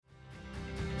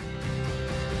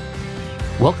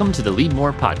Welcome to the Lead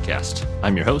More Podcast.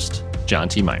 I'm your host, John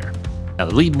T. Meyer. Now,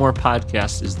 the Lead More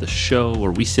Podcast is the show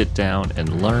where we sit down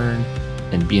and learn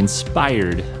and be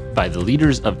inspired by the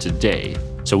leaders of today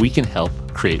so we can help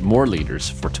create more leaders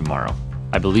for tomorrow.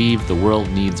 I believe the world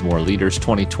needs more leaders.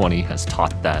 2020 has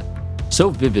taught that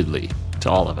so vividly to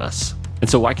all of us. And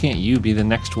so why can't you be the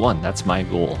next one? That's my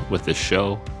goal with this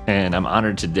show. And I'm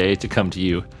honored today to come to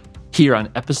you here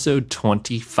on episode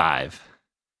 25.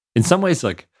 In some ways,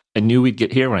 I knew we'd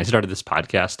get here when I started this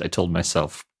podcast. I told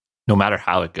myself, no matter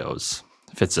how it goes,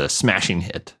 if it's a smashing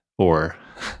hit or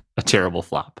a terrible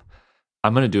flop,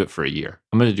 I'm going to do it for a year.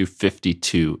 I'm going to do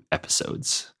 52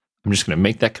 episodes. I'm just going to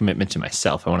make that commitment to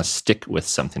myself. I want to stick with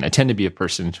something. I tend to be a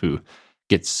person who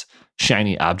gets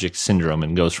shiny object syndrome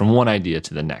and goes from one idea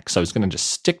to the next. So I was going to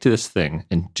just stick to this thing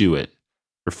and do it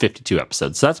for 52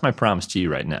 episodes. So that's my promise to you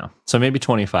right now. So maybe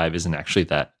 25 isn't actually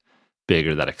that big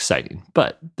or that exciting,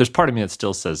 but there's part of me that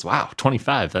still says, wow,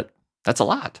 25, that's a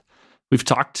lot. We've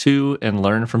talked to and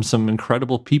learned from some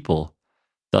incredible people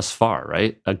thus far,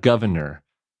 right? A governor,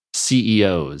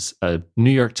 CEOs, a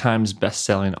New York Times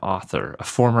bestselling author, a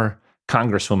former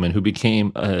congresswoman who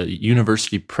became a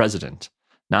university president,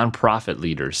 nonprofit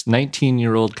leaders,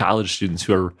 19-year-old college students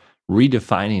who are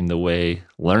redefining the way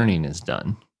learning is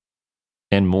done,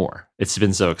 and more. It's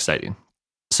been so exciting.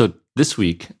 So this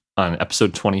week, on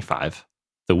episode 25,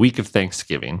 the week of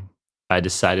Thanksgiving, I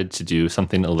decided to do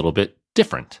something a little bit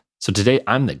different. So today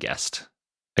I'm the guest.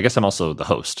 I guess I'm also the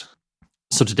host.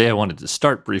 So today I wanted to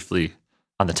start briefly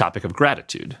on the topic of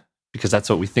gratitude, because that's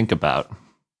what we think about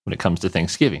when it comes to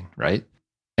Thanksgiving, right?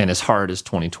 And as hard as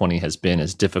 2020 has been,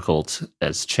 as difficult,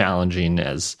 as challenging,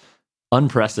 as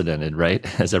unprecedented,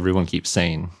 right? As everyone keeps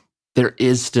saying, there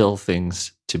is still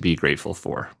things to be grateful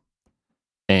for.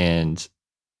 And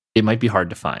it might be hard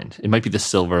to find. It might be the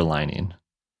silver lining,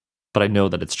 but I know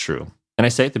that it's true. And I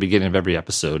say at the beginning of every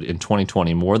episode, in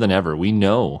 2020, more than ever, we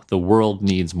know the world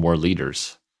needs more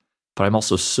leaders. But I'm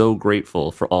also so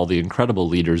grateful for all the incredible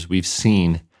leaders we've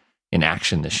seen in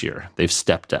action this year. They've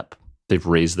stepped up. They've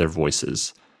raised their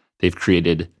voices. They've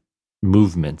created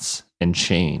movements and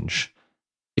change.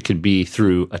 It could be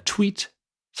through a tweet,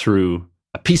 through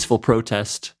a peaceful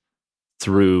protest,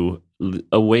 through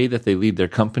a way that they lead their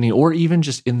company, or even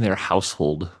just in their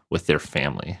household with their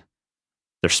family,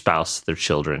 their spouse, their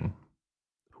children,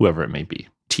 whoever it may be,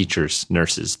 teachers,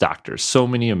 nurses, doctors, so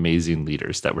many amazing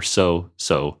leaders that we're so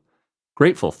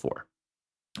grateful for.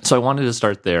 So I wanted to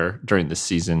start there during this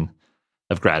season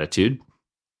of gratitude.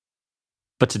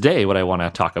 But today, what I want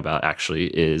to talk about actually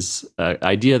is an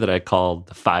idea that I call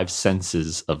the 5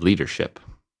 senses of leadership.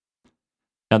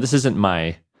 Now, this isn't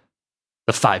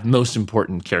the 5 most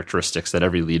important characteristics that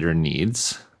every leader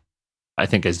needs. I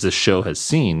think as this show has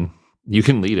seen, you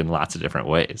can lead in lots of different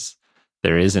ways.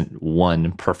 There isn't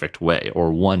one perfect way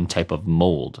or one type of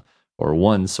mold or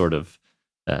one sort of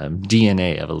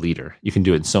DNA of a leader. You can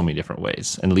do it in so many different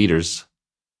ways. And leaders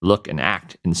look and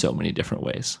act in so many different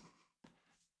ways.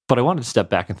 But I wanted to step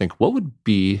back and think, what would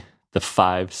be the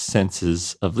 5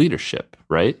 senses of leadership,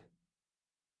 right?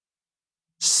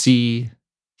 See,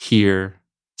 hear,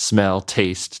 smell,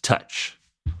 taste, touch.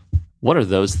 What are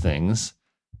those things,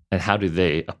 and how do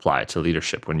they apply to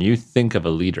leadership? When you think of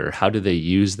a leader, how do they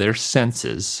use their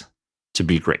senses to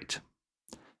be great?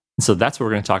 And so that's what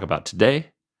we're going to talk about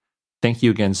today. Thank you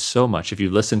again so much. If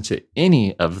you listened to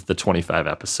any of the 25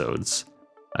 episodes,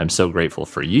 I'm so grateful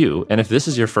for you. And if this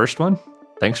is your first one,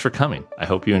 thanks for coming. I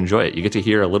hope you enjoy it. You get to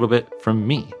hear a little bit from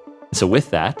me. So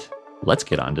with that, let's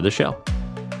get on to the show.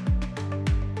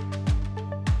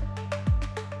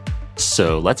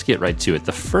 So let's get right to it.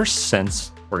 The first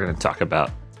sense we're going to talk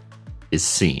about is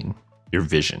seeing, your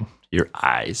vision, your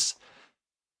eyes.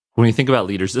 When you think about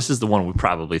leaders, this is the one we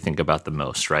probably think about the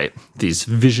most, right? These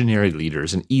visionary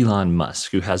leaders, and Elon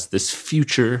Musk, who has this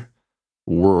future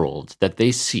world that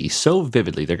they see so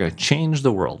vividly. They're going to change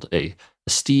the world. A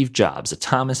Steve Jobs, a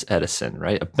Thomas Edison,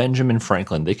 right? A Benjamin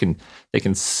Franklin. They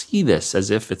can see this as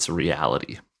if it's a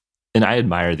reality. And I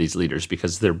admire these leaders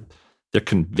because their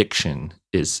conviction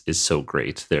is so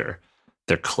great. Their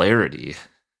clarity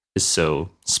is so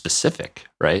specific,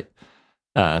 right?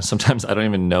 Sometimes I don't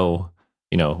even know,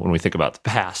 when we think about the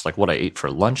past, like what I ate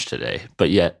for lunch today, but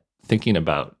yet thinking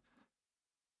about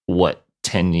what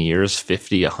 10 years,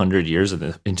 50, 100 years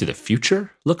into the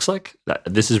future looks like,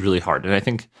 this is really hard. And I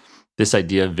think this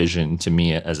idea of vision to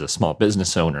me as a small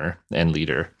business owner and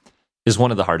leader is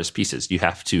one of the hardest pieces. You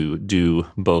have to do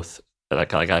both,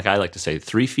 like I like to say,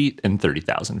 3 feet and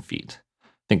 30,000 feet. I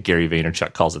think Gary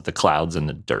Vaynerchuk calls it the clouds and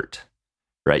the dirt,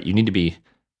 right? You need to be,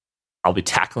 I'll be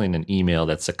tackling an email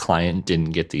that's a client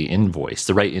didn't get the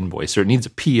right invoice, or it needs a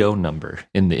PO number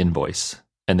in the invoice.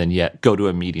 and then yet go to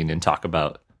a meeting and talk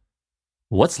about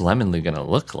what's Lemonly going to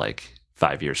look like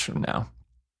 5 years from now.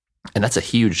 And that's a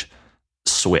huge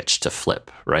switch to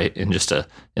flip, right? In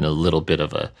a little bit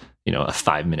of a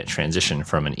 5-minute transition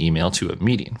from an email to a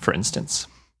meeting, for instance.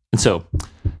 And so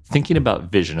thinking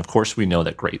about vision, of course, we know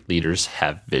that great leaders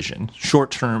have vision,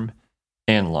 short-term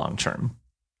and long-term.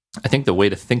 I think the way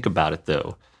to think about it,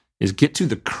 though, is get to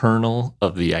the kernel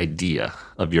of the idea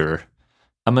of your.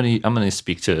 I'm going to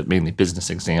speak to mainly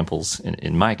business examples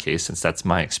in my case, since that's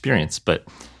my experience, but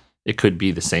it could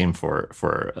be the same for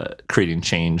creating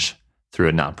change through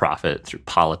a nonprofit, through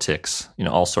politics,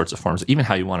 all sorts of forms, even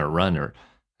how you want to run, or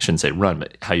I shouldn't say run,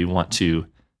 but how you want to,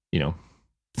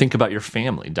 think about your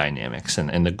family dynamics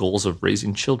and the goals of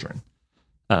raising children.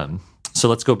 So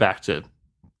let's go back to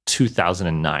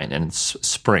 2009, and it's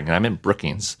spring, and I'm in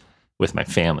Brookings with my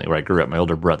family where I grew up, my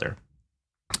older brother,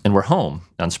 and we're home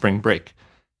on spring break.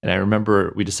 And I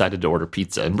remember we decided to order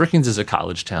pizza. And Brookings is a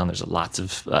college town. There's lots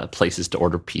of places to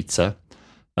order pizza.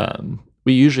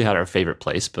 We usually had our favorite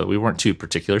place, but we weren't too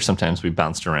particular. Sometimes we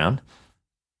bounced around.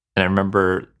 And I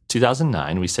remember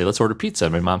 2009, we say, let's order pizza.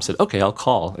 And my mom said, okay, I'll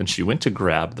call. And she went to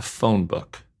grab the phone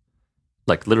book,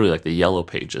 literally the yellow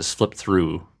pages, flipped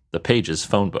through the pages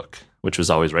phone book, which was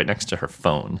always right next to her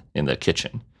phone in the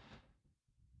kitchen.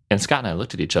 And Scott and I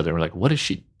looked at each other and we're like, what is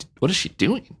she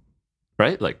doing?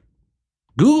 Right?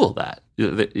 Google that.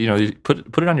 You put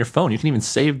it on your phone. You can even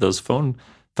save those phone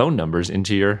numbers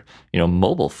into your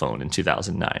mobile phone in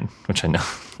 2009, which I know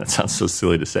that sounds so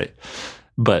silly to say,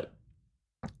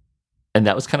 and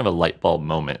that was kind of a light bulb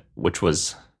moment, which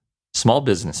was small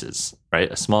businesses,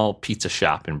 right? A small pizza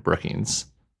shop in Brookings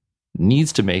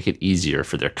needs to make it easier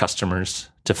for their customers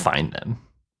to find them.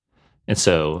 And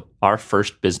so our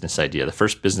first business idea, the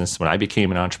first business when I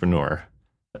became an entrepreneur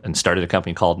and started a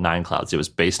company called 9Clouds, it was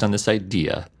based on this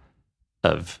idea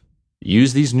of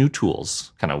use these new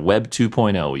tools, kind of Web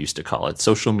 2.0, we used to call it,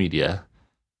 social media,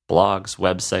 blogs,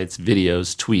 websites,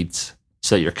 videos, tweets,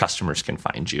 so that your customers can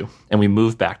find you. And we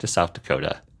moved back to South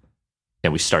Dakota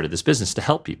and we started this business to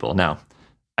help people. Now,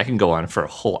 I can go on for a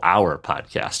whole hour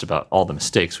podcast about all the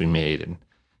mistakes we made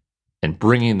and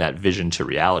bringing that vision to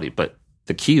reality. But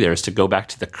the key there is to go back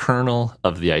to the kernel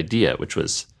of the idea, which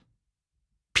was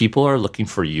people are looking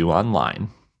for you online.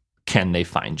 Can they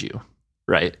find you,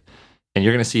 right? And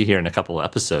you're going to see here in a couple of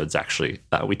episodes, actually,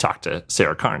 we talked to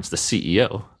Sarah Carnes, the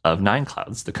CEO of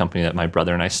 9Clouds, the company that my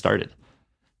brother and I started.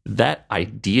 That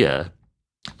idea,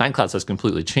 9Clouds has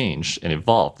completely changed and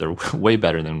evolved. They're way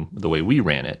better than the way we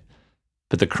ran it.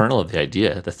 But the kernel of the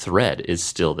idea, the thread, is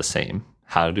still the same.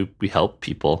 How do we help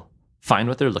people find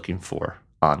what they're looking for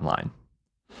online?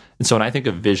 And so when I think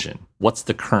of vision, what's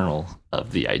the kernel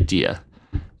of the idea?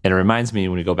 And it reminds me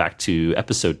when we go back to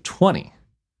episode 20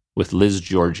 with Liz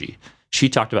Georgie. She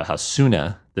talked about how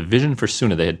Suna, the vision for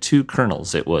Suna, they had two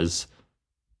kernels. It was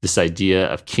this idea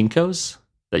of Kinko's,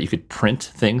 that you could print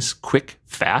things quick,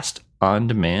 fast, on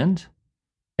demand,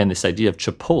 and this idea of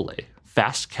Chipotle,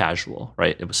 fast casual,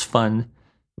 right? It was fun,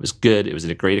 it was good, it was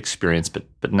a great experience, but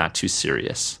not too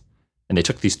serious. And they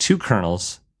took these two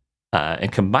kernels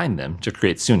and combined them to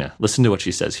create Suna. Listen to what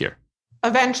she says here.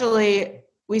 Eventually,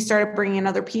 we started bringing in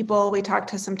other people. We talked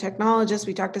to some technologists,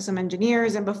 we talked to some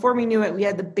engineers, and before we knew it, we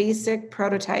had the basic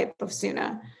prototype of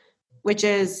Suna, which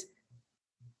is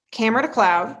camera to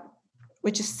cloud,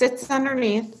 which sits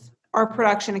underneath our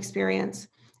production experience.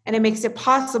 And it makes it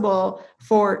possible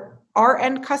for our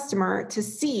end customer to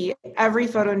see every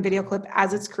photo and video clip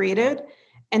as it's created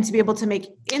and to be able to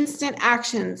make instant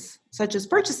actions, such as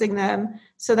purchasing them,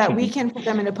 so that we can put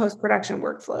them into post-production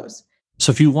workflows.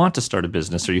 So if you want to start a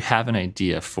business or you have an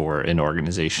idea for an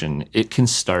organization, it can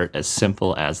start as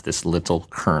simple as this little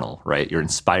kernel, right? You're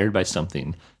inspired by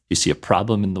something. You see a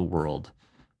problem in the world.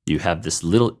 You have this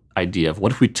little idea of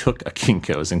what if we took a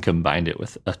Kinko's and combined it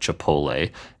with a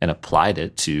Chipotle and applied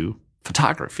it to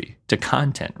photography, to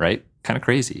content, right? Kind of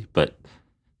crazy, but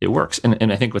it works.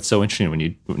 And I think what's so interesting when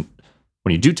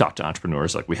you do talk to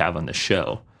entrepreneurs like we have on this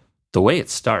show, the way it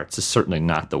starts is certainly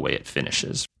not the way it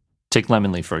finishes. Take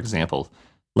Lemonly, for example.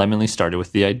 Lemonly started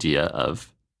with the idea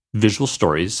of visual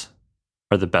stories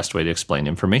are the best way to explain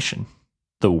information.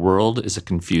 The world is a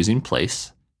confusing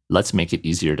place. Let's make it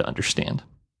easier to understand.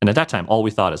 And at that time, all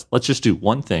we thought is, let's just do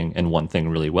one thing and one thing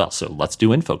really well. So let's do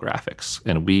infographics.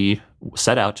 And we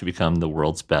set out to become the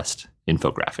world's best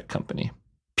infographic company,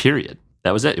 period.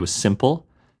 That was it. It was simple.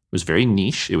 It was very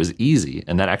niche. It was easy.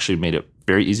 And that actually made it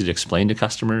very easy to explain to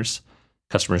customers.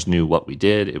 Customers knew what we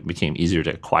did. It became easier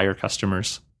to acquire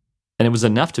customers. And it was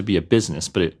enough to be a business,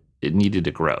 but it needed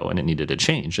to grow and it needed to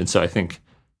change. And so I think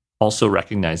Also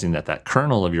recognizing that that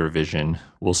kernel of your vision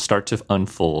will start to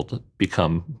unfold,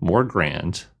 become more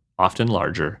grand, often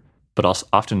larger, but also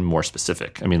often more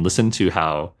specific. I mean, listen to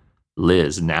how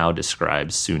Liz now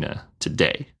describes Suna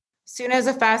today. Suna is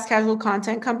a fast casual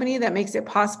content company that makes it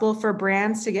possible for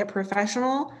brands to get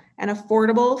professional and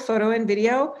affordable photo and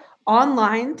video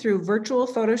online through virtual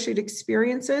photo shoot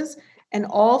experiences, and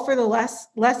all for the less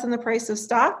than the price of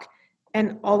stock,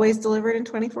 and always delivered in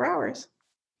 24 hours.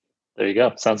 There you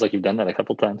go. Sounds like you've done that a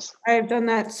couple times. I've done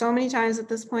that so many times at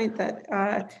this point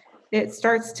that it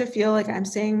starts to feel like I'm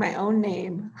saying my own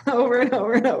name over and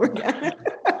over and over again.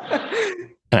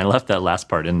 And I left that last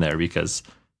part in there because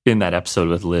in that episode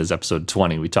with Liz, episode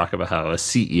 20, we talk about how a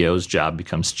CEO's job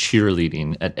becomes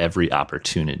cheerleading at every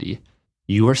opportunity.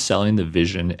 You are selling the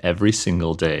vision every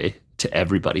single day to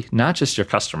everybody, not just your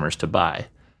customers to buy,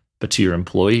 but to your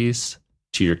employees,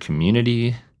 to your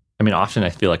community. I mean, often I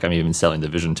feel like I'm even selling the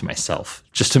vision to myself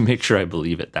just to make sure I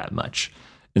believe it that much.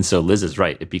 And so Liz is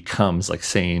right. It becomes like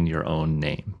saying your own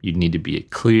name. You need to be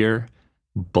clear,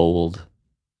 bold,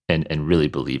 and really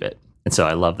believe it. And so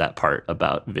I love that part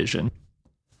about vision.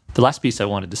 The last piece I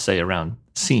wanted to say around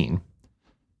seeing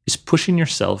is pushing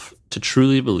yourself to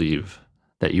truly believe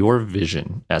that your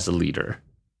vision as a leader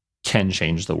can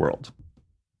change the world.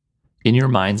 In your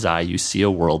mind's eye, you see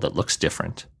a world that looks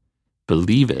different.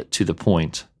 Believe it to the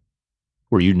point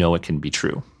where you know it can be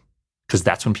true, because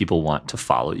that's when people want to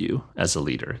follow you as a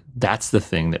leader. That's the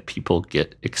thing that people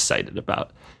get excited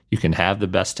about. You can have the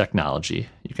best technology,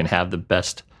 you can have the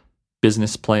best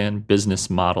business plan, business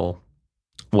model,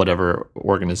 whatever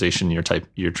organization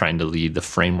you're trying to lead, the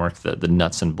framework, the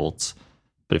nuts and bolts.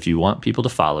 But if you want people to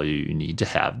follow you, you need to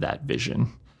have that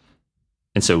vision.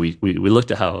 And so we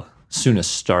looked at how Suna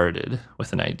started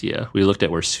with an idea. We looked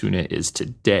at where Suna is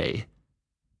today.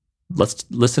 Let's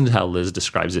listen to how Liz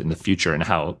describes it in the future, and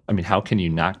how can you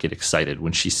not get excited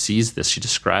when she sees this? She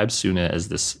describes Suna as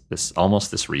this almost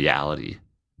this reality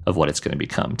of what it's going to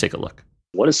become. Take a look.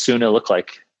 What does Suna look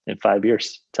like in 5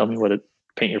 years? Tell me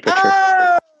paint your picture.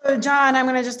 Oh, John, I'm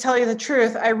going to just tell you the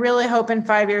truth. I really hope in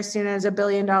 5 years Suna is $1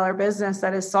 billion business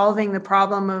that is solving the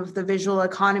problem of the visual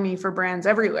economy for brands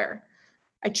everywhere.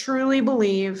 I truly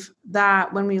believe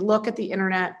that when we look at the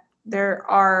internet, there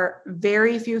are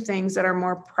very few things that are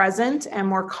more present and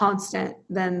more constant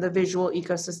than the visual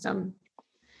ecosystem.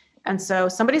 And so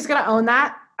somebody's going to own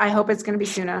that. I hope it's going to be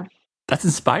Suna. That's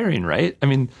inspiring, right? I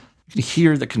mean, you can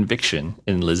hear the conviction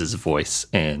in Liz's voice.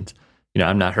 And,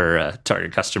 I'm not her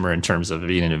target customer in terms of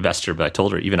being an investor, but I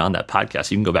told her even on that podcast,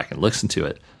 you can go back and listen to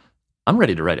it. I'm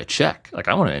ready to write a check. Like,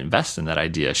 I want to invest in that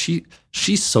idea. She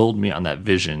sold me on that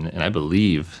vision, and I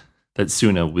believe that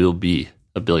Suna will be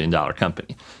 $1 billion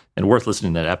company. And worth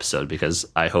listening to that episode, because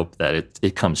I hope that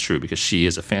it comes true, because she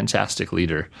is a fantastic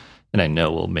leader, and I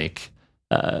know will make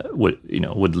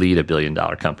would lead $1 billion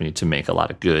company to make a lot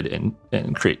of good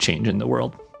and create change in the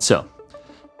world. So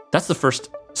that's the first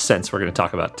sense we're going to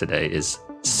talk about today, is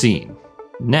seeing.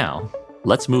 Now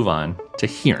let's move on to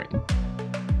hearing.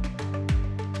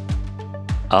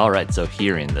 All right, so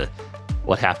hearing,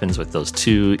 what happens with those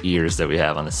two ears that we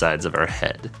have on the sides of our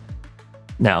head.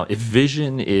 Now, if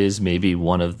vision is maybe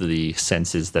one of the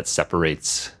senses that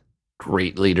separates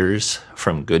great leaders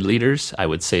from good leaders, I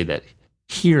would say that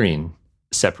hearing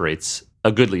separates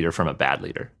a good leader from a bad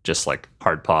leader, just like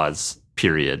hard pause,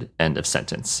 period, end of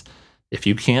sentence. If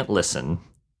you can't listen,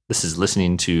 this is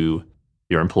listening to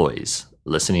your employees,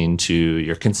 listening to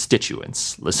your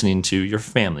constituents, listening to your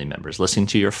family members, listening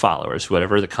to your followers,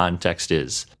 whatever the context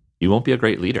is, you won't be a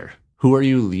great leader. Who are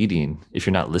you leading if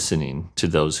you're not listening to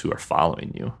those who are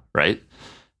following you, right?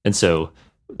 And so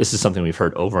this is something we've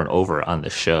heard over and over on the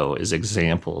show, is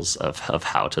examples of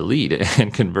how to lead.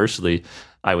 And conversely,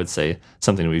 I would say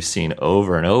something we've seen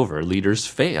over and over, leaders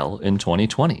fail in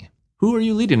 2020. Who are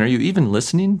you leading? Are you even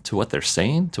listening to what they're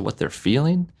saying, to what they're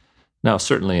feeling? Now,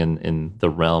 certainly in the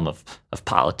realm of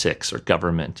politics or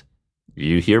government,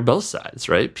 you hear both sides,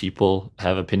 right? People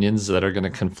have opinions that are going to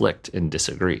conflict and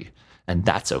disagree. And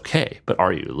that's okay. But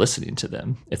are you listening to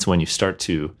them? It's when you start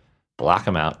to block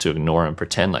them out, to ignore them,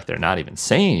 pretend like they're not even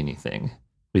saying anything,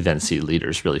 we then see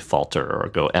leaders really falter or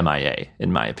go MIA,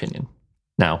 in my opinion.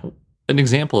 Now, an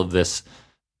example of this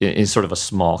is sort of a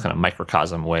small kind of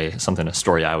microcosm way, a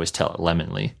story I always tell at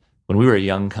Lemonly. When we were a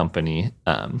young company,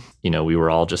 we were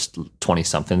all just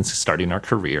 20-somethings starting our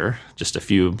career, just a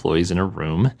few employees in a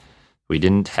room. We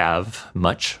didn't have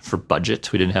much for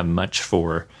budget. We didn't have much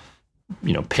for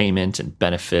payment and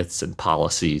benefits and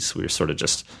policies. We were sort of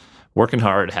just working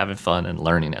hard, having fun, and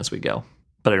learning as we go.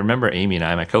 But I remember Amy and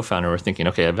I, my co-founder, were thinking,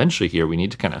 okay, eventually here we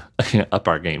need to kind of up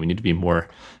our game. We need to be more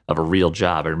of a real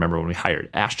job. I remember when we hired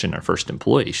Ashton, our first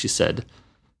employee, she said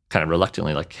kind of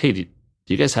reluctantly, like, hey, do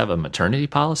you guys have a maternity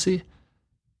policy?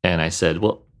 And I said,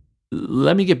 well,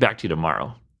 let me get back to you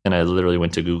tomorrow. And I literally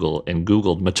went to Google and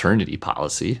Googled maternity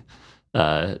policy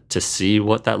to see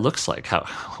what that looks like.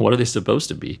 What are they supposed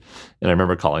to be? And I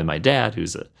remember calling my dad,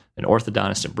 who's an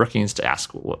orthodontist in Brookings, to ask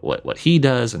what he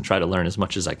does and try to learn as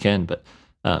much as I can. But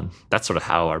that's sort of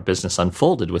how our business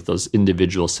unfolded with those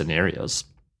individual scenarios.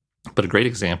 But a great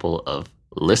example of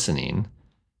listening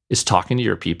is talking to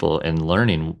your people and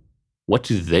learning, what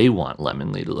do they want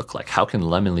Lemonly to look like? How can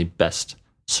Lemonly best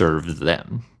serve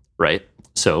them, right?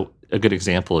 So a good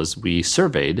example is we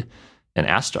surveyed and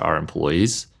asked our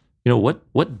employees,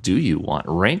 what do you want?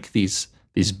 Rank these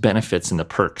benefits and the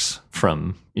perks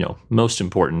from, most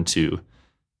important to,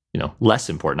 less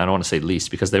important. I don't want to say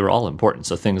least, because they were all important.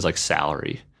 So things like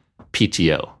salary,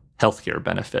 PTO, healthcare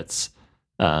benefits,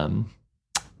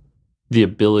 the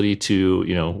ability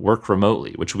to, work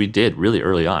remotely, which we did really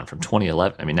early on from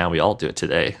 2011. I mean, now we all do it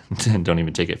today and don't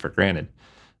even take it for granted.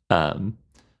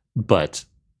 But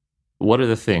what are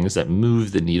the things that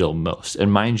move the needle most?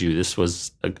 And mind you, this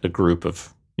was a group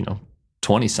of,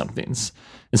 20-somethings.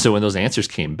 And so when those answers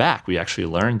came back, we actually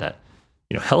learned that,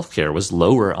 healthcare was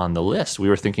lower on the list. We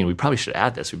were thinking we probably should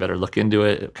add this. We better look into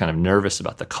it. Kind of nervous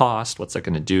about the cost. What's that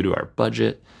going to do to our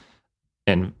budget?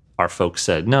 And our folks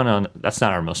said, no, that's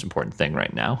not our most important thing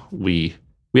right now. We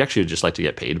actually would just like to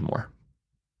get paid more.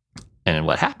 And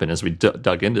what happened is we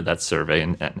dug into that survey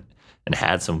and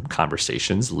had some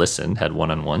conversations, listened, had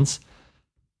one-on-ones.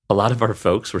 A lot of our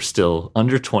folks were still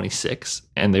under 26,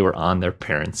 and they were on their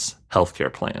parents'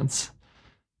 healthcare plans.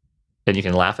 And you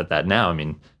can laugh at that now,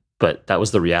 but that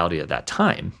was the reality at that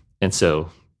time. And so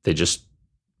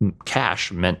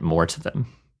cash meant more to them.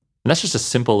 And that's just a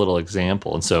simple little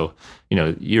example. And so,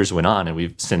 years went on, and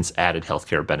we've since added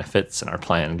healthcare benefits, and our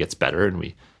plan gets better, and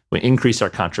we increase our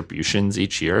contributions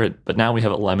each year. But now we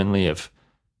have a Lemonly of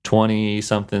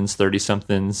 20-somethings,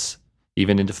 30-somethings,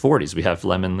 even into 40s. We have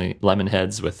lemon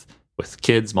heads with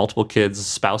kids, multiple kids,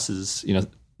 spouses.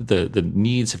 The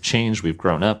needs have changed. We've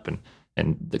grown up, and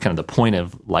the kind of the point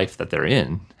of life that they're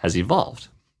in has evolved.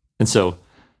 And so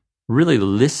really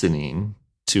listening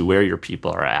to where your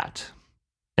people are at.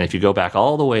 And if you go back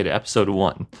all the way to episode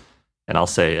 1, and I'll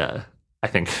say, I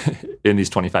think in these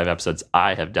 25 episodes,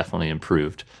 I have definitely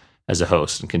improved as a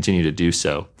host and continue to do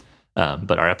so.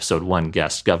 But our episode 1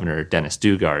 guest, Governor Dennis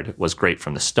Daugaard, was great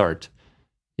from the start.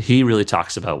 He really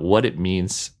talks about what it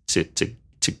means to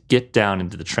get down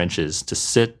into the trenches, to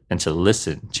sit and to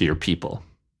listen to your people.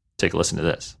 Take a listen to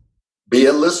this. Be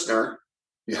a listener.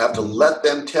 You have to let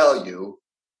them tell you,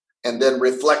 and then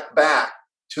reflect back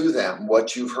to them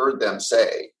what you've heard them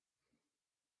say.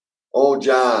 Oh,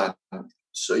 John,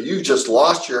 so you just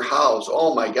lost your house.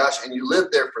 Oh my gosh. And you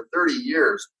lived there for 30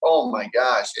 years. Oh my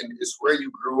gosh. And it's where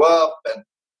you grew up. And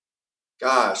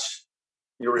gosh,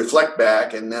 you reflect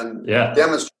back and then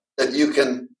demonstrate that you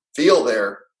can feel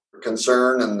their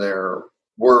concern and their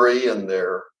worry and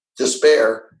their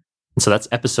despair. And so that's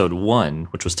episode 1,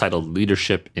 which was titled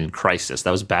Leadership in Crisis.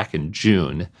 That was back in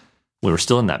June. We were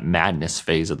still in that madness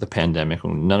phase of the pandemic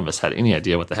when none of us had any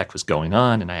idea what the heck was going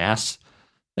on. And I asked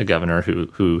a governor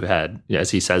who had, as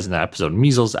he says in that episode,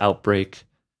 measles outbreak,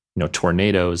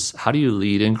 tornadoes. How do you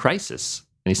lead in crisis?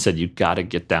 And he said, you got to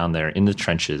get down there in the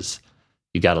trenches.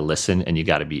 You got to listen, and you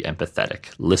got to be empathetic.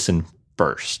 Listen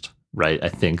first, right? I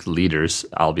think leaders,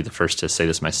 I'll be the first to say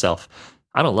this myself,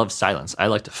 I don't love silence. I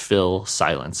like to fill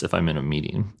silence if I'm in a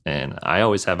meeting. And I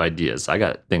always have ideas. I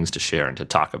got things to share and to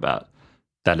talk about.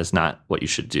 That is not what you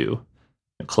should do.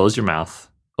 Close your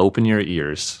mouth, open your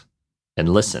ears, and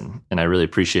listen. And I really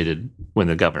appreciated when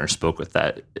the governor spoke with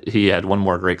that. He had one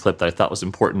more great clip that I thought was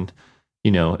important,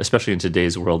 especially in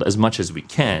today's world, as much as we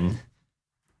can,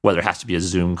 whether it has to be a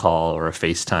Zoom call or a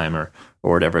FaceTime or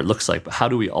whatever it looks like. But how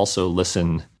do we also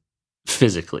listen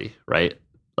physically, right?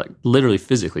 Like literally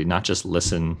physically, not just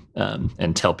listen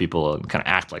and tell people and kind of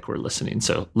act like we're listening.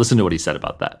 So listen to what he said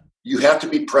about that. You have to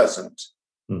be present.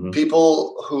 Mm-hmm.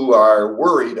 People who are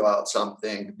worried about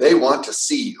something, they want to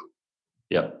see you.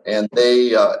 Yep. And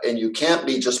and you can't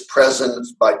be just present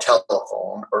by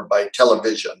telephone or by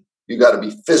television. You got to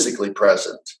be physically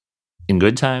present. In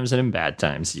good times and in bad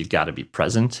times, you got to be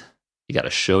present. You got to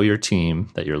show your team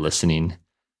that you're listening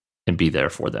and be there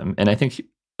for them. And I think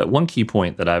one key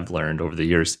point that I've learned over the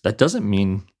years, that doesn't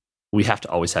mean we have to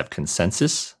always have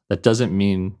consensus. That doesn't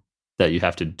mean that you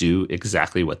have to do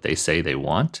exactly what they say they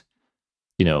want.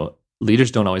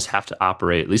 Leaders don't always have to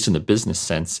operate, at least in the business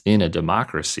sense, in a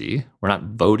democracy. We're not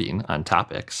voting on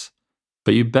topics.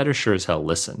 but you better sure as hell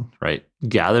listen, right?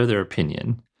 Gather their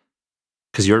opinion,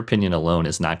 because your opinion alone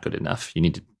is not good enough. You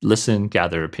need to listen,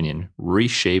 gather opinion,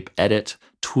 reshape, edit,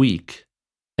 tweak,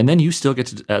 and then you still get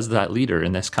to, as that leader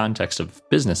in this context of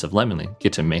business of Lemonly,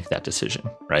 get to make that decision,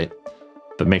 right?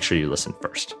 But make sure you listen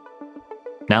first.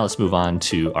 Now let's move on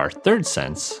to our third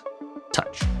sense,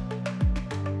 touch.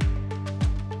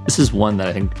 This is one that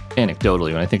I think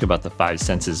anecdotally, when I think about the five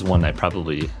senses, one I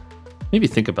probably maybe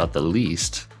think about the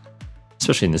least,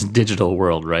 especially in this digital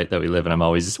world, right, that we live in. I'm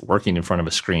always working in front of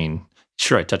a screen.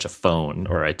 Sure, I touch a phone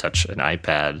or I touch an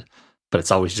iPad, but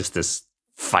it's always just this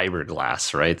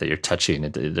fiberglass, right, that you're touching.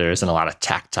 There isn't a lot of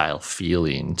tactile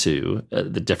feeling to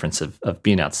the difference of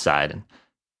being outside and,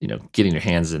 getting your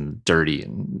hands in dirty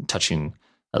and touching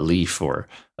a leaf or,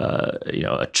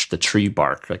 the tree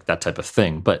bark, like that type of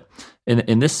thing. But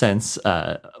in this sense,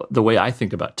 the way I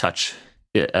think about touch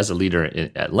as a leader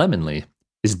at Lemonly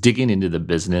is digging into the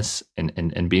business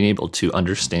and being able to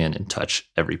understand and touch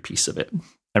every piece of it.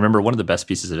 I remember one of the best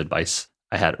pieces of advice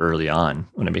I had early on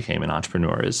when I became an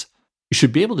entrepreneur is you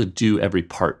should be able to do every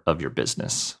part of your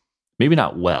business. Maybe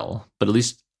not well, but at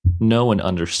least know and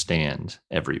understand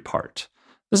every part.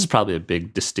 This is probably a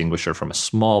big distinguisher from a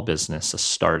small business, a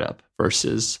startup,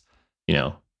 versus,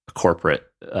 a corporate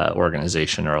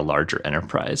organization or a larger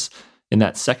enterprise. In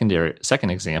that second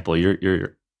example,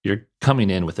 you're coming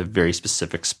in with a very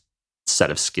specific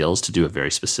set of skills to do a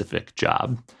very specific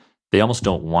job. They almost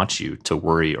don't want you to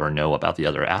worry or know about the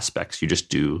other aspects. You just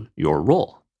do your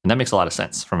role. And that makes a lot of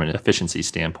sense from an efficiency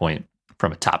standpoint,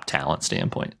 from a top talent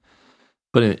standpoint.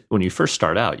 But when you first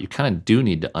start out, you kind of do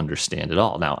need to understand it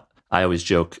all. Now, I always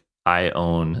joke, I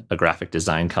own a graphic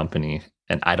design company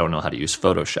and I don't know how to use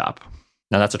Photoshop.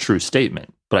 Now, that's a true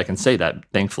statement, but I can say that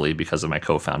thankfully because of my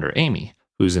co-founder, Amy,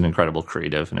 who's an incredible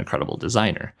creative and incredible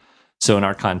designer. So in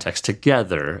our context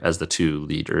together as the two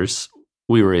leaders,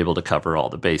 we were able to cover all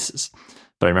the bases.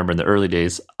 But I remember in the early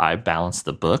days, I balanced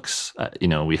the books.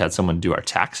 We had someone do our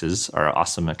taxes, our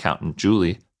awesome accountant,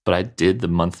 Julie, but I did the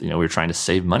month, we were trying to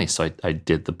save money. So I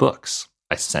did the books.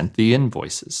 I sent the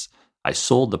invoices. I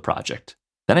sold the project.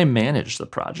 Then I managed the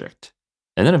project.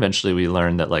 And then eventually we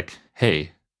learned that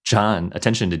hey, John,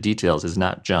 attention to details is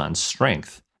not John's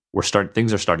strength.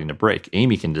 Things are starting to break.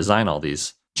 Amy can design all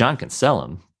these. John can sell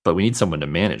them, but we need someone to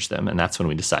manage them. And that's when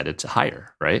we decided to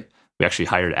hire, right? We actually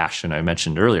hired Ashton, I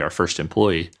mentioned earlier, our first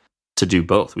employee, to do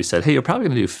both. We said, hey, you're probably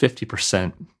going to do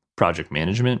 50% project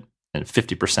management and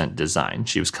 50% design.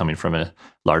 She was coming from a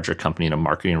larger company in a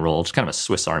marketing role, just kind of a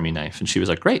Swiss Army knife. And she was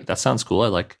like, great, that sounds cool. I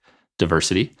like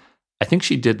diversity. I think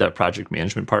she did that project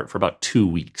management part for about 2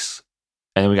 weeks.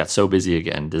 And then we got so busy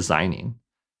again designing.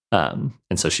 And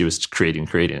so she was creating.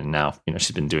 And now,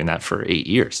 she's been doing that for 8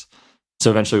 years. So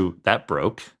eventually that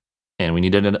broke. And we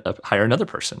needed to hire another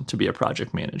person to be a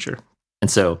project manager. And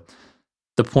so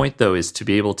the point, though, is to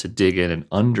be able to dig in and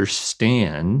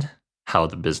understand how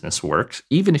the business works,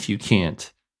 even if you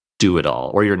can't do it all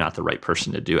or you're not the right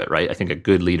person to do it, right? I think a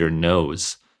good leader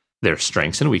knows their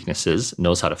strengths and weaknesses,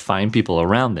 knows how to find people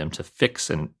around them to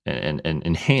fix and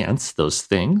enhance those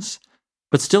things,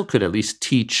 but still could at least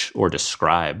teach or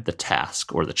describe the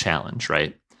task or the challenge,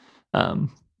 right?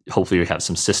 Hopefully you have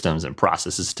some systems and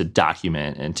processes to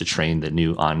document and to train the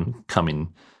new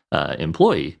oncoming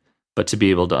employee, but to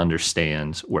be able to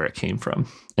understand where it came from.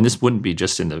 And this wouldn't be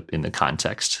just in the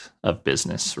context of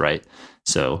business, right?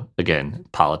 So again,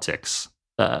 politics,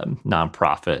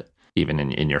 nonprofit, even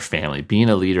in your family, being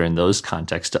a leader in those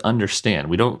contexts to understand.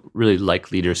 We don't really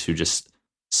like leaders who just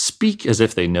speak as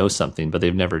if they know something, but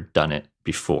they've never done it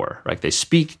before, right? They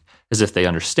speak as if they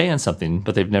understand something,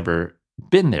 but they've never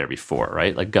been there before,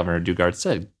 right? Like Governor Dugard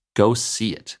said, go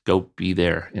see it, go be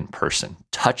there in person,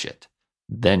 touch it,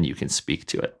 then you can speak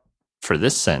to it. For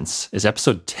this sense is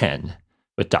episode 10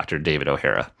 with Dr. David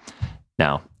O'Hara.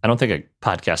 Now, I don't think a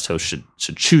podcast host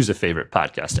should choose a favorite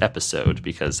podcast episode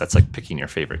because that's like picking your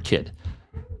favorite kid.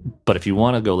 But if you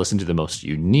want to go listen to the most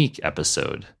unique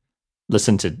episode,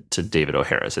 listen to David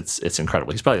O'Hara's. It's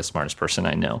incredible. He's probably the smartest person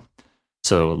I know.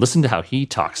 So listen to how he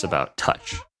talks about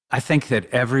touch. I think that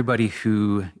everybody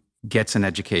who gets an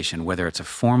education, whether it's a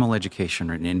formal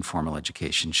education or an informal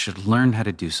education, should learn how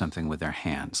to do something with their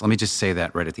hands. Let me just say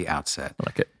that right at the outset. I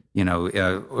like it.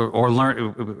 Or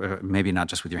learn, maybe not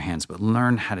just with your hands, but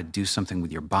learn how to do something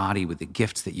with your body, with the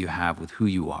gifts that you have, with who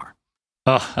you are.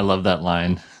 Oh, I love that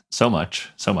line so much,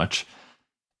 so much.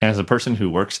 And as a person who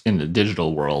works in the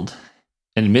digital world,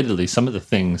 and admittedly, some of the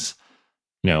things,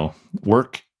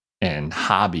 work and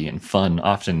hobby and fun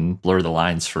often blur the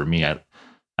lines for me.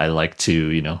 I like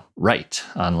to, write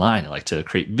online. I like to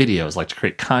create videos, I like to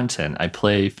create content. I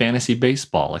play fantasy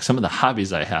baseball. Like some of the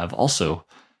hobbies I have also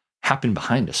happen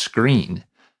behind a screen.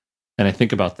 And I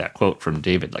think about that quote from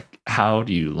David, like, how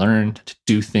do you learn to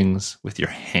do things with your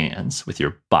hands, with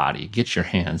your body? Get your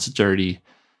hands dirty,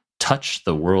 touch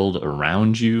the world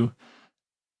around you,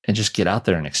 and just get out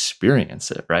there and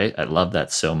experience it, right? I love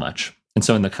that so much. And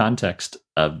so in the context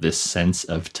of this sense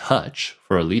of touch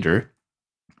for a leader,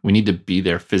 we need to be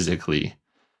there physically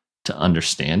to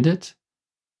understand it,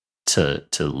 to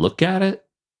look at it,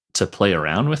 to play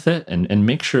around with it, and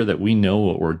make sure that we know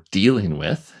what we're dealing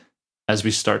with as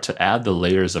we start to add the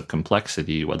layers of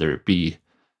complexity, whether it be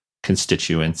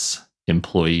constituents,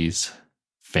 employees,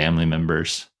 family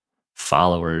members,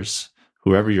 followers,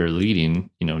 whoever you're leading,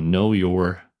 know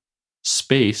your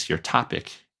space, your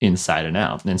topic inside and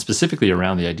out. And specifically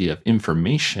around the idea of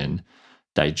information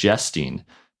digesting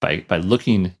by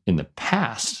looking in the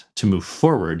past to move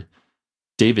forward.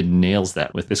 David nails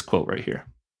that with this quote right here.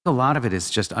 A lot of it is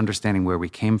just understanding where we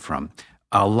came from.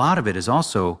 A lot of it is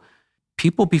also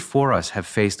people before us have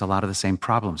faced a lot of the same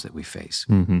problems that we face.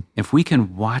 Mm-hmm. If we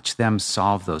can watch them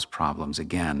solve those problems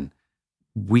again,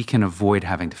 we can avoid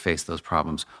having to face those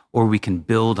problems, or we can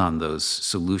build on those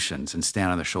solutions and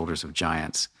stand on the shoulders of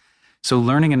giants. So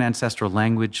learning an ancestral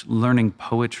language, learning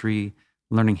poetry,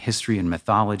 learning history and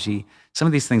mythology, some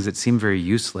of these things that seem very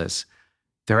useless,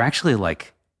 they're actually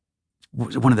like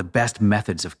one of the best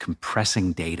methods of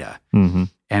compressing data. Mm-hmm.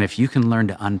 And if you can learn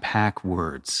to unpack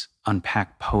words,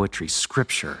 unpack poetry,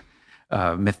 scripture,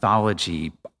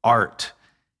 mythology, art,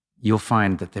 you'll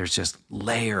find that there's just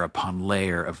layer upon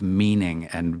layer of meaning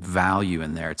and value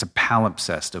in there. It's a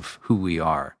palimpsest of who we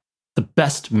are. The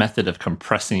best method of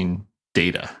compressing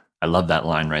data. I love that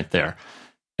line right there.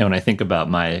 And when I think about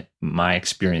my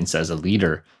experience as a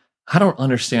leader, I don't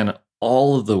understand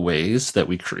all of the ways that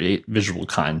we create visual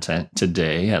content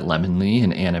today at Lemonly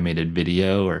and animated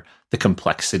video, or the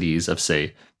complexities of,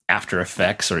 say, After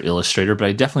Effects or Illustrator, but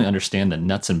I definitely understand the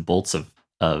nuts and bolts of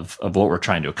what we're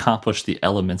trying to accomplish, the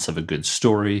elements of a good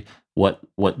story,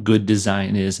 what good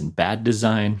design is and bad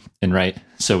design. And right,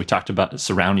 so we talked about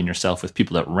surrounding yourself with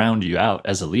people that round you out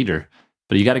as a leader,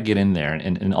 but you got to get in there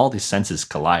and all these senses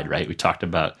collide, right? We talked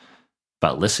about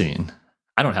listening.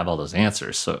 I don't have all those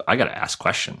answers, so I got to ask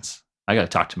questions. I got to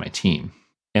talk to my team.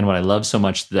 And what I love so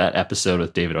much, that episode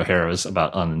with David O'Hara was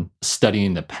about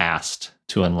studying the past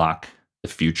to unlock the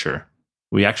future.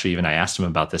 I asked him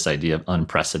about this idea of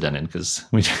unprecedented, because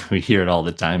we hear it all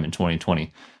the time in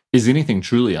 2020. Is anything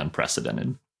truly unprecedented?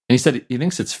 And he said he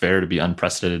thinks it's fair to be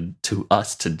unprecedented to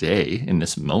us today in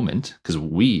this moment, because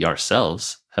we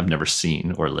ourselves have never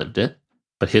seen or lived it.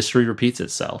 But history repeats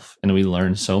itself, and we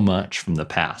learn so much from the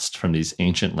past, from these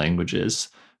ancient languages,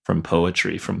 from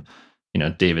poetry, from,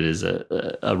 David is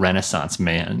a Renaissance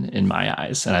man in my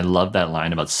eyes. And I love that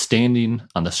line about standing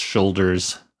on the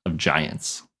shoulders of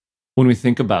giants. When we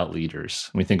think about leaders,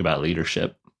 when we think about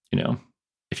leadership,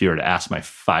 if you were to ask my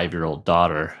 5-year-old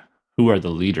daughter, who are the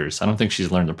leaders? I don't think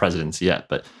she's learned the presidents yet,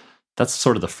 but that's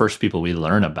sort of the first people we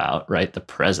learn about, right? The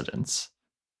presidents.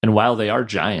 And while they are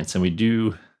giants, and we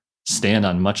do stand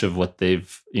on much of what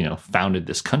they've, founded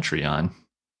this country on,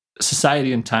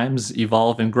 society and times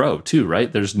evolve and grow too,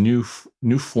 right? There's new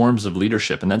forms of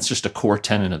leadership. And that's just a core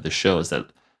tenet of the show, is that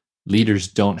leaders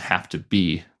don't have to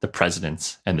be the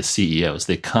presidents and the CEOs.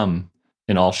 They come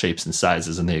in all shapes and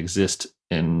sizes, and they exist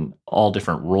in all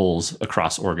different roles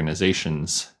across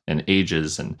organizations and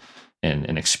ages and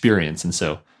experience. And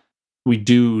so we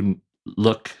do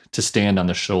look to stand on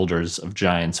the shoulders of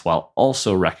giants, while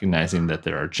also recognizing that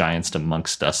there are giants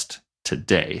amongst us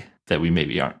today that we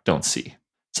maybe don't see.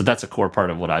 So that's a core part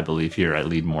of what I believe here at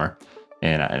Lead More.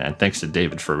 And thanks to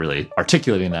David for really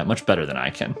articulating that much better than I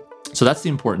can. So that's the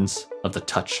importance of the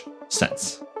touch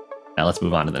sense. Now let's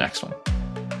move on to the next one.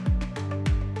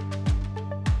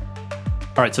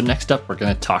 All right, so next up, we're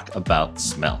going to talk about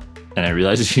smell. And I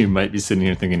realize you might be sitting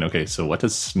here thinking, okay, so what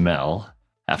does smell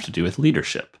have to do with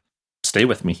leadership? Stay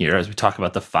with me here as we talk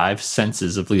about the 5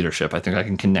 senses of leadership. I think I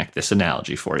can connect this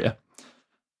analogy for you.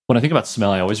 When I think about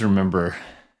smell, I always remember,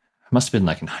 it must have been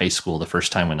like in high school, the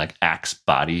first time when like Axe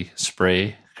body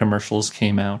spray commercials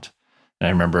came out. And I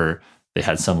remember they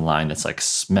had some line that's like,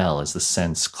 smell is the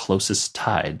sense closest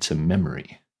tied to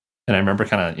memory. And I remember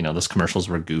kind of, those commercials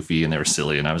were goofy and they were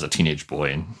silly, and I was a teenage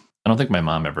boy, and I don't think my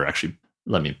mom ever actually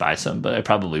let me buy some, but I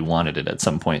probably wanted it at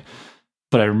some point.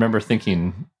 But I remember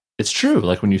thinking, it's true.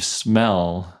 Like when you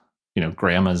smell,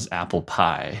 grandma's apple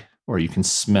pie, or you can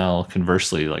smell,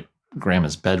 conversely, like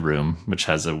grandma's bedroom, which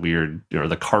has a weird, or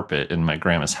the carpet in my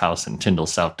grandma's house in Tyndall,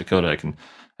 South Dakota, I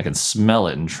can smell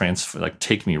it and transfer, like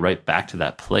take me right back to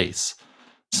that place.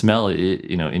 Smell,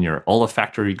 in your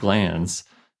olfactory glands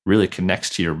really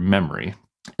connects to your memory.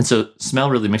 And so smell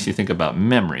really makes you think about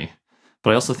memory,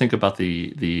 but I also think about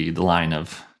the line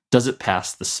of, does it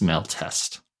pass the smell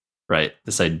test, right?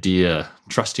 This idea,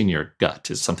 trusting your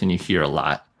gut, is something you hear a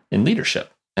lot in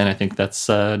leadership. And I think that's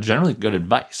generally good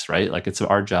advice, right? Like, it's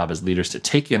our job as leaders to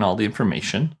take in all the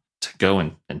information, to go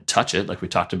and touch it, like we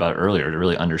talked about earlier, to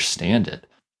really understand it,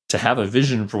 to have a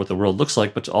vision for what the world looks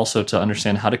like, but also to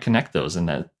understand how to connect those, and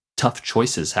that tough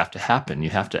choices have to happen. You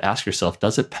have to ask yourself,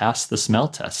 does it pass the smell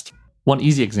test? One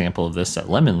easy example of this at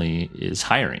Lemonly is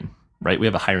hiring, right? We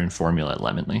have a hiring formula at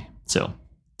Lemonly. So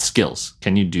skills,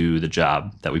 can you do the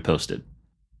job that we posted?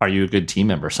 Are you a good team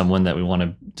member, someone that we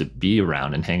want to be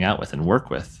around and hang out with and work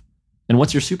with? And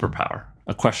what's your superpower?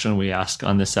 A question we ask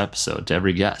on this episode to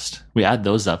every guest. We add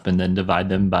those up and then divide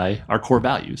them by our core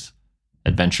values: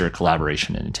 adventure,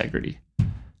 collaboration, and integrity.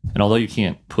 And although you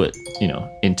can't put,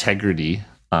 integrity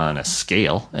on a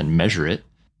scale and measure it,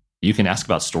 you can ask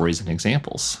about stories and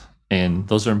examples. And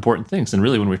those are important things. And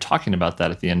really, when we're talking about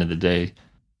that at the end of the day,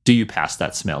 do you pass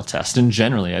that smell test? And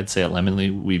generally, I'd say at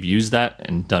Lemonly, we've used that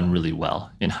and done really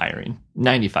well in hiring,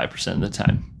 95% of the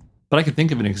time. But I could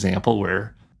think of an example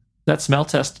where that smell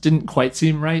test didn't quite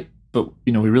seem right, but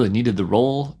we really needed the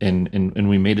role, and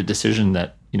we made a decision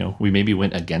that we maybe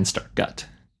went against our gut,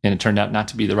 and it turned out not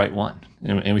to be the right one,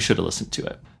 and we should have listened to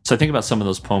it. So I think about some of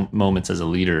those moments as a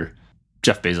leader.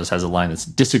 Jeff Bezos has a line that's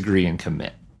disagree and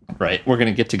commit, right? We're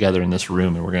going to get together in this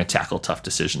room and we're going to tackle tough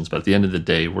decisions, but at the end of the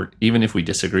day, even if we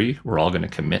disagree, we're all going to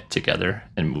commit together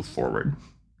and move forward.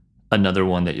 Another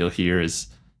one that you'll hear is,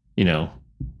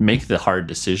 make the hard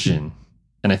decision.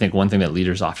 And I think one thing that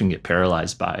leaders often get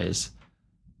paralyzed by is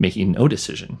making no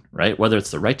decision, right? Whether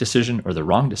it's the right decision or the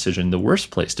wrong decision, the worst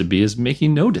place to be is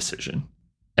making no decision.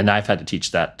 And I've had to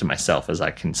teach that to myself, as I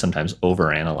can sometimes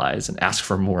overanalyze and ask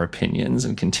for more opinions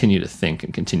and continue to think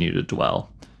and continue to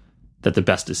dwell, that the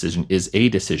best decision is a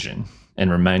decision, and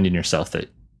reminding yourself that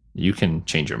you can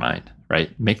change your mind,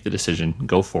 right? Make the decision,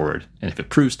 go forward. And if it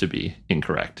proves to be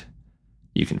incorrect,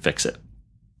 you can fix it.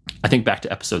 I think back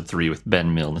to episode 3 with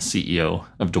Ben Milne, the CEO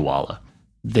of Dwolla.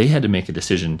 They had to make a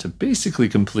decision to basically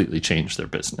completely change their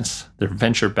business. They're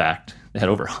venture-backed. They had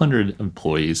over 100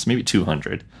 employees, maybe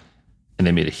 200, and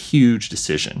they made a huge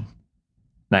decision.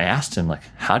 And I asked him,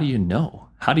 how do you know?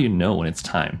 How do you know when it's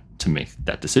time to make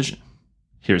that decision?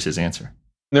 Here's his answer.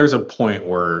 There's a point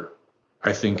where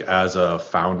I think as a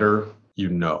founder,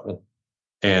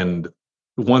 and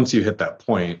once you hit that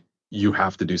point, you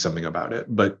have to do something about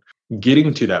it. But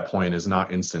getting to that point is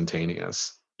not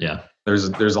instantaneous. Yeah. There's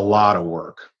a lot of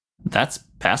work. That's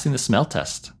passing the smell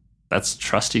test. That's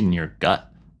trusting your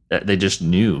gut. They just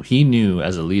knew. He knew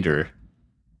as a leader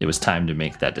it was time to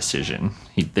make that decision.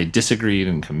 They disagreed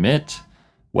and commit.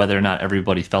 Whether or not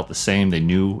everybody felt the same, they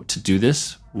knew to do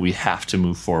this. We have to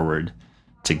move forward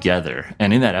together.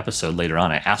 And in that episode later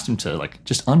on, I asked him to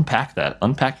just unpack that,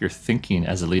 unpack your thinking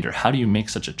as a leader. How do you make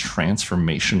such a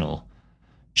transformational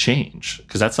change?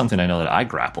 Because that's something I know that I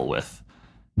grapple with.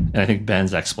 And I think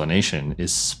Ben's explanation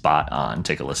is spot on.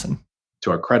 Take a listen.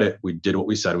 To our credit, we did what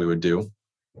we said we would do.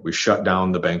 We shut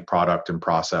down the bank product and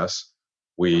process.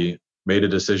 We made a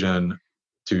decision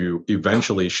to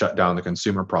eventually shut down the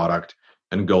consumer product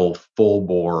and go full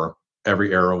bore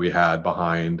every arrow we had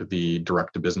behind the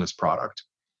direct-to-business product.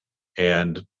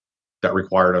 And that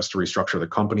required us to restructure the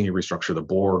company, restructure the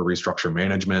board, restructure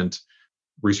management,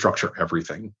 restructure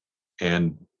everything.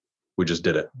 And we just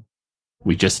did it.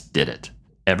 We just did it.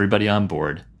 Everybody on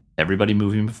board, everybody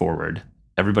moving forward,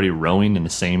 everybody rowing in the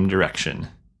same direction,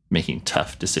 making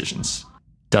tough decisions.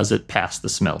 Does it pass the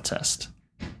smell test?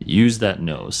 Use that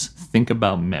nose. Think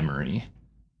about memory.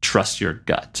 Trust your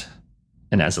gut.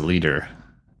 And as a leader,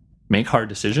 make hard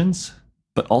decisions,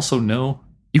 but also know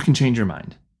you can change your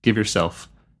mind. Give yourself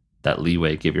that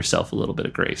leeway. Give yourself a little bit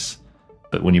of grace.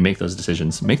 But when you make those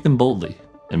decisions, make them boldly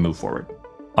and move forward.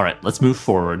 All right, let's move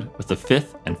forward with the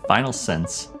fifth and final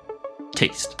sense,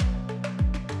 taste.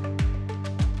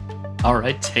 All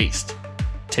right, taste.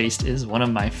 Taste is one of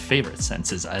my favorite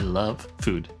senses. I love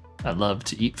food. I love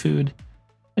to eat food.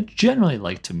 I generally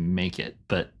like to make it,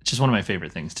 but it's just one of my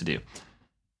favorite things to do.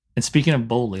 And speaking of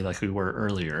boldly, like we were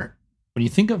earlier, when you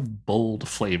think of bold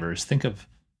flavors, think of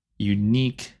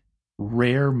unique,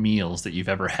 rare meals that you've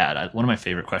ever had. One of my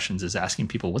favorite questions is asking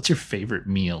people, what's your favorite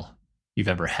meal you've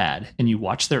ever had? And you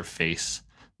watch their face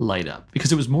light up,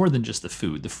 because it was more than just the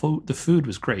food. The food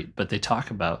was great, but they talk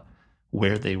about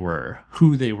where they were,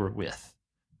 who they were with,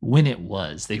 when it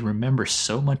was. They remember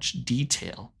so much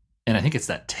detail. And I think it's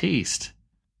that taste.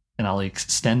 And I'll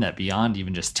extend that beyond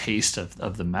even just taste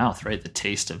of the mouth, right? The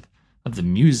taste of the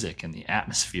music and the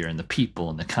atmosphere and the people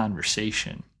and the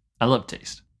conversation. I love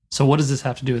taste. So what does this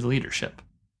have to do with leadership?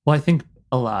 Well, I think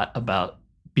a lot about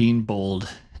being bold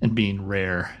and being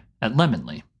rare at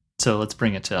Lemonly. So let's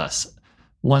bring it to us.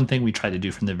 One thing we tried to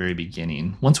do from the very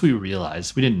beginning, once we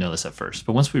realized, we didn't know this at first,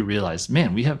 but once we realized,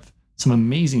 man, we have some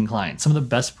amazing clients, some of the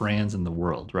best brands in the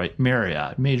world, right?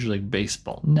 Marriott, Major League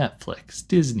Baseball, Netflix,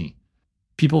 Disney,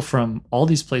 people from all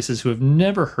these places who have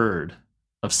never heard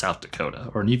of South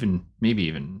Dakota or maybe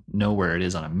even know where it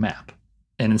is on a map.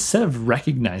 And instead of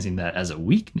recognizing that as a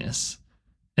weakness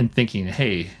and thinking,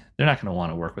 hey, they're not going to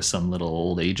want to work with some little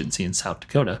old agency in South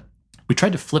Dakota, we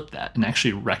tried to flip that and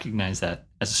actually recognize that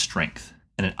as a strength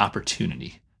and an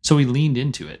opportunity. So we leaned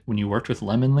into it. When you worked with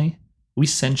Lemonly, we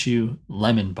sent you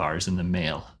lemon bars in the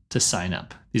mail to sign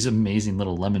up. These amazing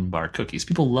little lemon bar cookies.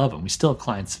 People love them. We still have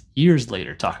clients years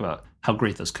later talk about how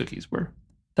great those cookies were.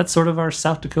 That's sort of our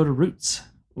South Dakota roots.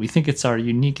 We think it's our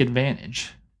unique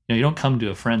advantage. You don't come to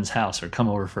a friend's house or come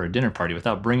over for a dinner party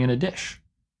without bringing a dish.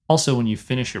 Also, when you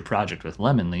finish your project with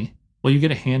Lemonly, well, you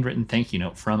get a handwritten thank you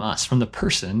note from us, from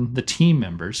the team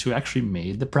members who actually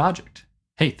made the project.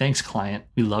 Hey, thanks, client.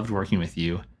 We loved working with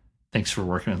you. Thanks for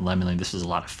working with Lemonly. This was a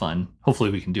lot of fun.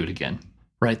 Hopefully we can do it again.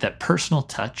 Right? That personal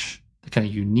touch, the kind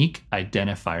of unique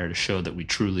identifier to show that we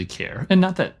truly care. And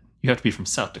not that you have to be from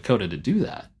South Dakota to do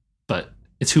that, but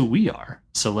it's who we are.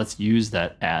 So let's use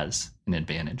that as an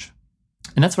advantage.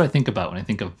 And that's what I think about when I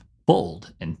think of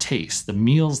bold and taste, the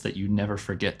meals that you never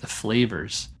forget, the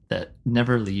flavors that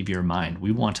never leave your mind.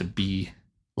 We want to be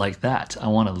like that. I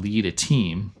want to lead a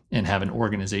team and have an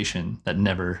organization that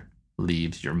never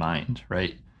leaves your mind,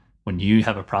 right? When you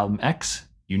have a problem X,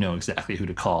 you know exactly who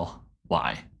to call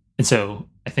Y. And so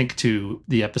I think to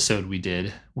the episode we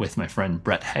did with my friend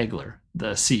Brett Hagler,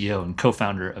 the CEO and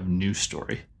co-founder of New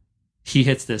Story, he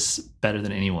hits this better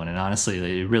than anyone. And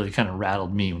honestly, it really kind of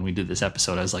rattled me when we did this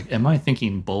episode. I was like, am I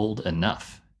thinking bold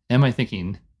enough? Am I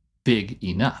thinking big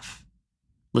enough?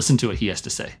 Listen to what he has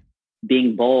to say.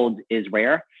 Being bold is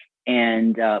rare,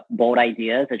 and bold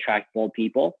ideas attract bold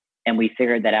people. And we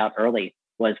figured that out early.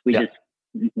 We just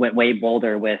went way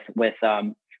bolder with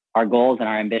our goals and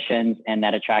our ambitions, and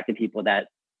that attracted people that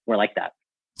were like that.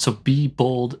 So be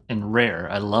bold and rare.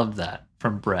 I love that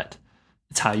from Brett.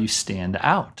 It's how you stand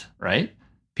out, right?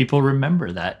 People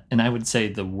remember that. And I would say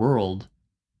the world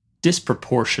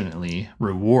disproportionately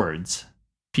rewards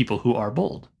people who are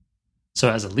bold. So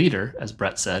as a leader, as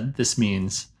Brett said, this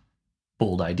means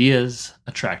bold ideas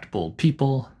attract bold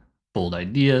people, bold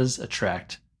ideas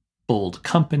attract bold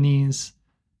companies.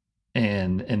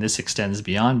 And this extends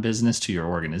beyond business to your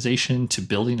organization, to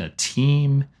building a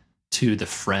team, to the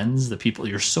friends, the people,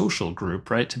 your social group,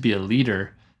 right? To be a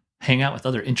leader, hang out with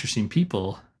other interesting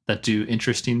people that do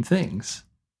interesting things.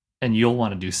 And you'll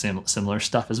want to do similar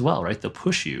stuff as well, right? They'll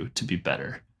push you to be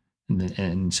better.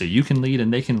 And so you can lead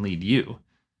and they can lead you.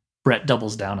 Brett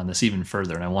doubles down on this even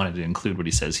further, and I wanted to include what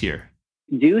he says here.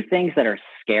 Do things that are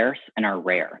scarce and are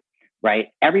rare, right?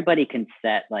 Everybody can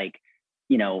set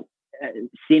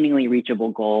seemingly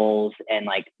reachable goals and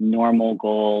like normal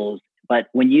goals. But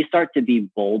when you start to be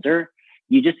bolder,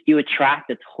 you attract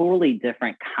a totally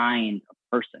different kind of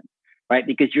person, right?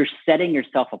 Because you're setting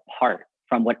yourself apart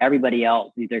from what everybody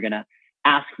else is either going to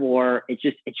ask for. It's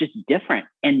just different.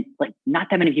 And like not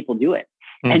that many people do it.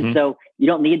 Mm-hmm. And so you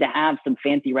don't need to have some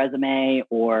fancy resume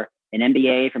or an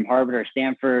MBA from Harvard or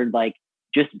Stanford, like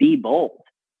just be bold.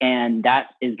 And that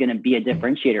is going to be a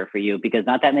differentiator for you because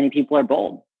not that many people are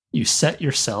bold. You set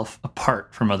yourself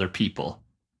apart from other people.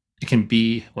 It can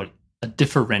be a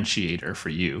differentiator for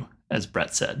you, as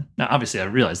Brett said. Now, obviously, I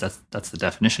realize that's the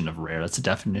definition of rare. That's the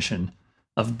definition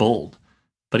of bold.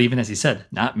 But even as he said,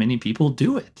 not many people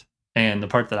do it. And the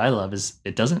part that I love is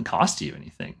it doesn't cost you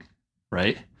anything,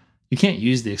 right? You can't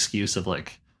use the excuse of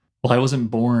like, well, I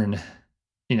wasn't born,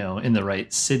 in the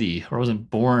right city, or I wasn't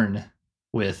born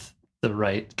with the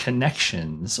right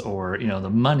connections or, the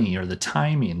money or the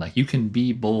timing. Like you can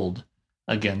be bold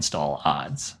against all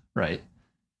odds, right?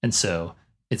 And so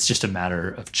it's just a matter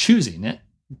of choosing it,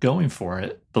 going for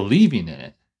it, believing in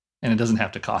it, and it doesn't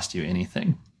have to cost you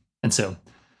anything. And so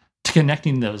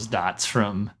connecting those dots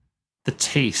from the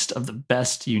taste of the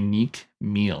best unique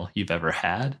meal you've ever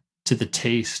had to the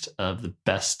taste of the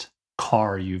best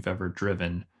car you've ever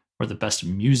driven or the best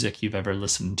music you've ever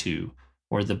listened to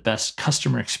or the best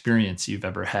customer experience you've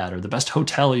ever had or the best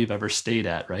hotel you've ever stayed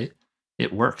at, right?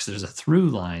 It works. There's a through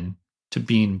line to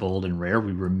being bold and rare.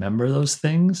 We remember those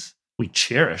things. We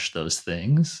cherish those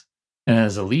things. And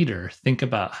as a leader, think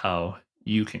about how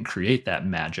you can create that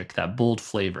magic, that bold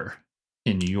flavor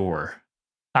in your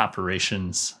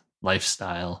operations,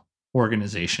 lifestyle,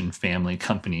 organization, family,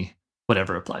 company,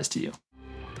 whatever applies to you.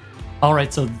 All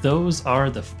right, so those are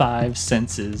the 5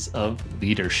 senses of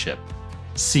leadership: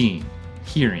 seeing,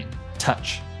 hearing,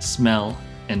 touch, smell,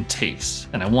 and taste.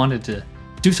 And I wanted to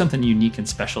do something unique and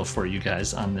special for you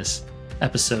guys on this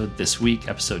episode this week,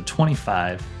 episode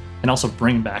 25, and also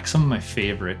bring back some of my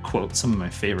favorite quotes, some of my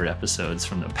favorite episodes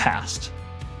from the past.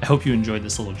 I hope you enjoyed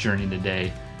this little journey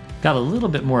today. Got a little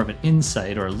bit more of an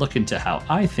insight or a look into how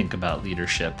I think about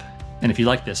leadership. And if you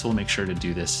like this, we'll make sure to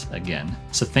do this again.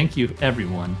 So thank you,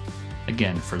 everyone,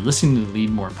 again, for listening to the Lead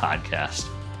More podcast,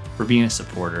 for being a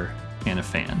supporter and a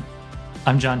fan.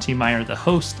 I'm John T. Meyer, the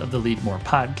host of the Lead More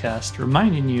podcast,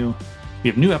 reminding you we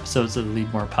have new episodes of the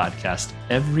Lead More podcast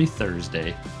every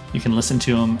Thursday. You can listen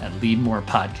to them at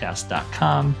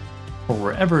leadmorepodcast.com or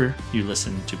wherever you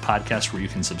listen to podcasts where you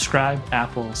can subscribe,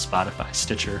 Apple, Spotify,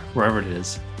 Stitcher, wherever it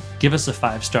is. Give us a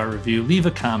 5-star review, leave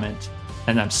a comment,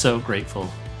 and I'm so grateful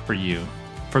for you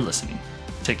for listening.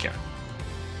 Take care.